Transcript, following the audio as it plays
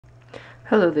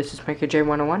Hello, this is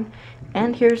MakerJ101,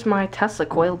 and here's my Tesla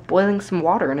coil boiling some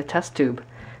water in a test tube.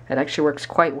 It actually works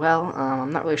quite well.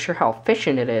 I'm not really sure how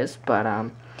efficient it is, but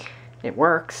it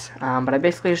works. But I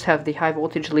basically just have the high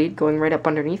voltage lead going right up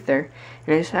underneath there,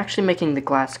 and it's actually making the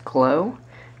glass glow,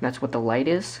 and that's what the light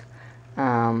is.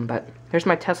 But here's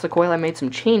my Tesla coil. I made some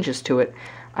changes to it.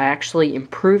 I actually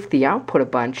improved the output a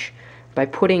bunch by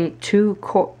putting two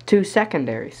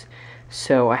secondaries.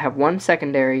 So I have one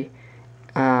secondary.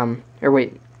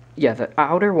 The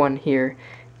outer one here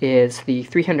is the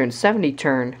 370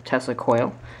 turn Tesla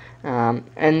coil,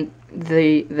 and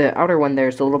the outer one there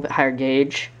is a little bit higher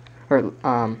gauge, or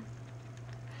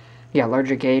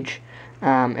larger gauge,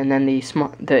 and then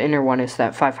the inner one is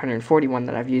that 541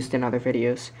 that I've used in other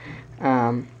videos,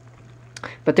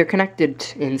 but they're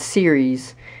connected in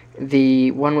series.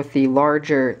 The one with the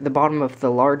bottom of the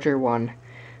larger one,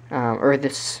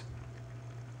 the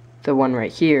one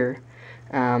right here.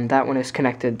 That one is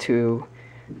connected to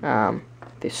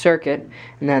the circuit,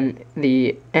 and then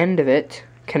the end of it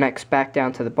connects back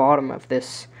down to the bottom of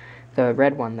the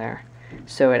red one there.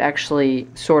 So it actually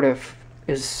sort of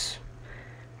is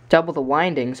double the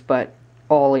windings, but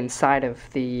all inside of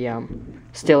the,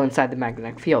 still inside the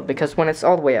magnetic field, because when it's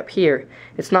all the way up here,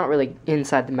 it's not really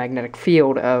inside the magnetic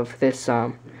field of this,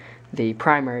 the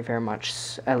primary very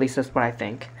much, at least that's what I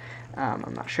think.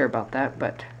 I'm not sure about that,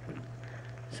 but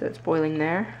so it's boiling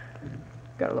there.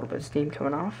 Got a little bit of steam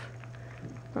coming off.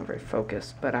 Not very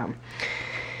focused, but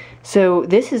so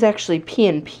this is actually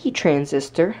PNP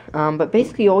transistor, but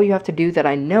basically all you have to do that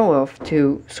I know of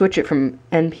to switch it from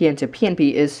NPN to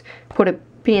PNP is put a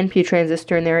PNP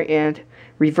transistor in there and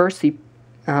reverse the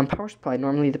power supply.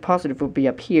 Normally the positive would be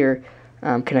up here,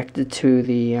 connected to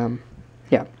the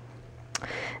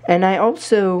and I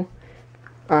also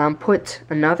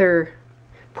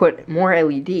put more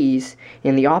LEDs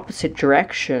in the opposite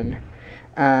direction,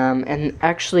 and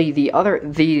actually the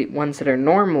ones that are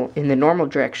normal in the normal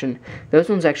direction, those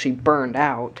ones actually burned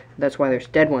out. That's why there's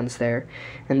dead ones there,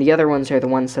 and the other ones are the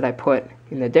ones that I put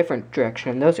in the different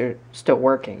direction, and those are still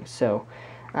working. So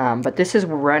but this is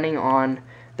running on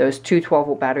those two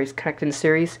 12-volt batteries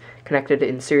connected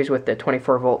in series with the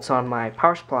 24 volts on my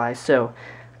power supply. So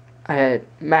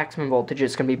maximum voltage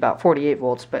is going to be about 48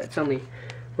 volts, but it's only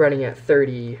running at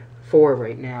 34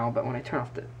 right now. But when I turn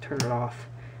it off,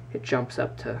 it jumps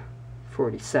up to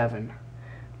 47.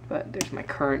 But there's my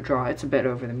current draw. It's a bit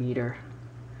over the meter,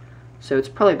 so it's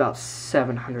probably about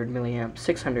 700 milliamps,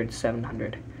 600 to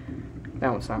 700.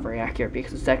 That one's not very accurate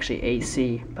because it's actually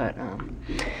AC, but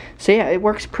so yeah, it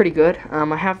works pretty good.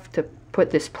 I have to put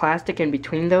this plastic in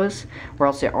between those, or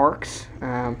else it arcs.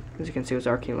 As you can see, it was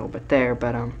arcing a little bit there,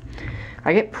 but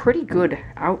I get pretty good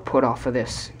output off of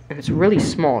this, and it's really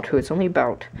small too. It's only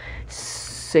about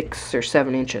 6 or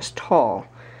 7 inches tall.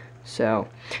 So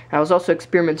I was also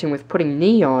experimenting with putting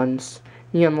neon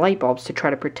light bulbs to try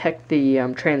to protect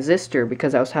the transistor,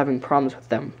 because I was having problems with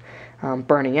them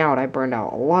burning out. I burned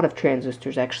out a lot of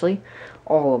transistors, actually,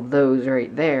 all of those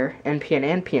right there, NPN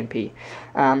and PNP.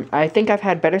 I think I've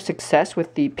had better success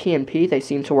with the PNP. They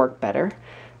seem to work better.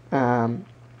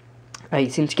 I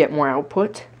seem to get more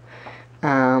output.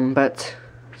 But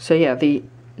so yeah, the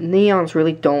neons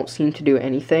really don't seem to do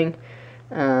anything.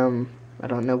 I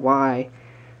don't know why.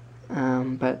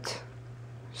 But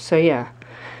so yeah.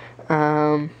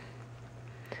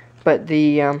 But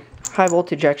the high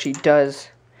voltage actually does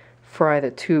fry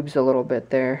the tubes a little bit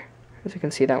there. As you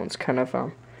can see, that one's kind of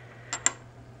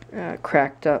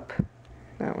cracked up.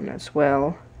 That one as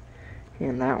well,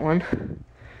 and that one.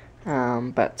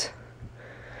 But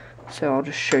so I'll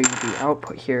just show you the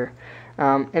output here.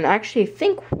 And actually, I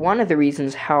think one of the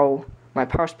reasons how my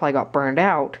power supply got burned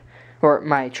out, or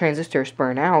my transistors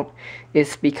burn out,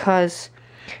 is because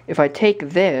if I take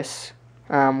this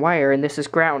wire, and this is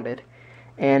grounded,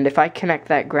 and if I connect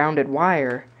that grounded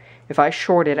wire, if I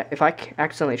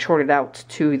accidentally short it out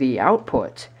to the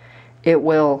output, it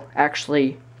will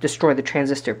actually destroy the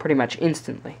transistor pretty much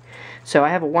instantly. So I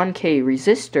have a 1K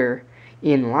resistor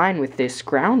in line with this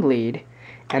ground lead,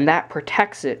 and that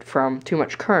protects it from too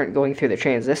much current going through the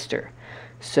transistor.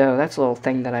 So that's a little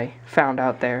thing that I found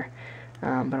out there.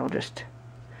 But I'll just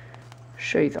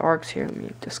show you the arcs here. Let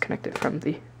me disconnect it from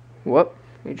the... Whoop.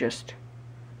 Let me just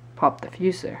pop the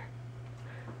fuse there.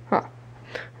 Huh.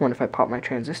 I wonder if I popped my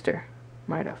transistor.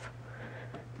 Might have.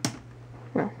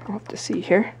 Well, I'll have to see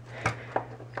here.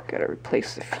 Gotta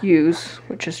replace the fuse,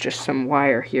 which is just some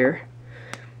wire here.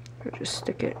 I'll just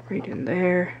stick it right in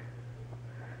there.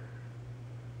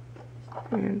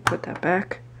 And put that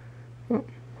back. Oh,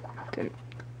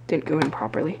 didn't go in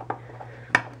properly.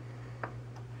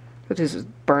 But this is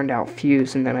burned out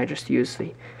fuse, and then I just use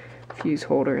the fuse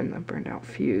holder and the burned out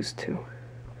fuse to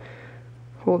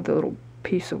hold the little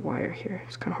piece of wire here.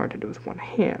 It's kind of hard to do with one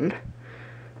hand.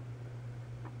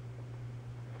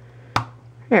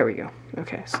 There we go.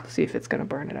 Okay, so let's see if it's gonna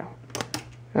burn it out.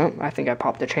 Oh, I think I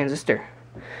popped the transistor.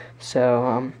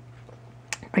 So,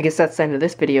 I guess that's the end of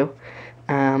this video.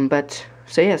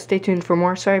 So yeah, stay tuned for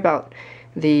more. Sorry about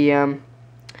the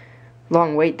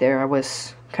long wait there. I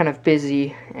was kind of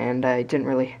busy and I didn't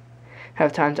really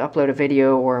have time to upload a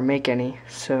video or make any.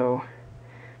 So,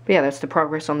 but yeah, that's the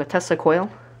progress on the Tesla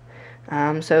coil.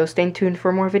 So stay tuned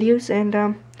for more videos,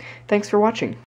 and thanks for watching.